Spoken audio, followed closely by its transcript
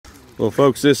Well,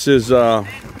 folks, this is a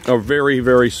very,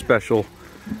 very special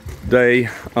day.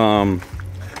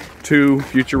 Two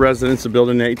future residents of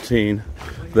Building 18,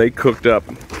 they cooked up,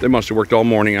 they must have worked all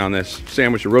morning on this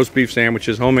sandwich, roast beef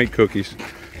sandwiches, homemade cookies,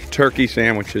 turkey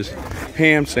sandwiches,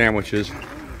 ham sandwiches,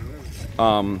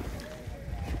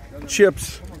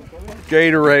 chips,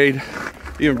 Gatorade,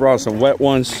 even brought some wet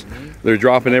ones. They're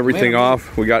dropping everything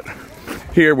off. We got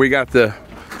the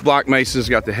block masons,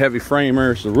 got the heavy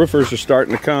framers, the roofers are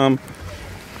starting to come.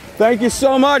 Thank you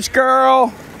so much,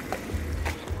 girl.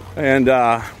 And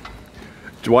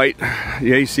Dwight,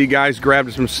 the AC guys,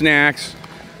 grabbed some snacks.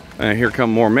 Here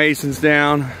come more masons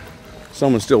down.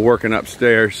 Someone's still working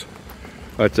upstairs.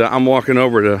 But I'm walking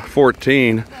over to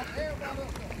 14.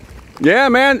 Yeah,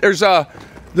 man, there's the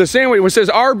sandwich. It says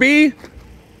RB,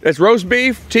 it's roast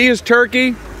beef, T is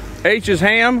turkey, H is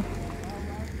ham.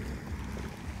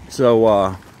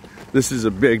 So this is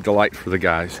a big delight for the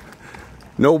guys.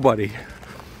 Nobody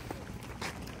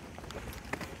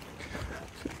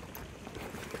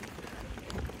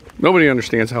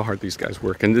understands how hard these guys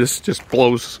work, and this just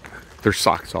blows their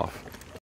socks off.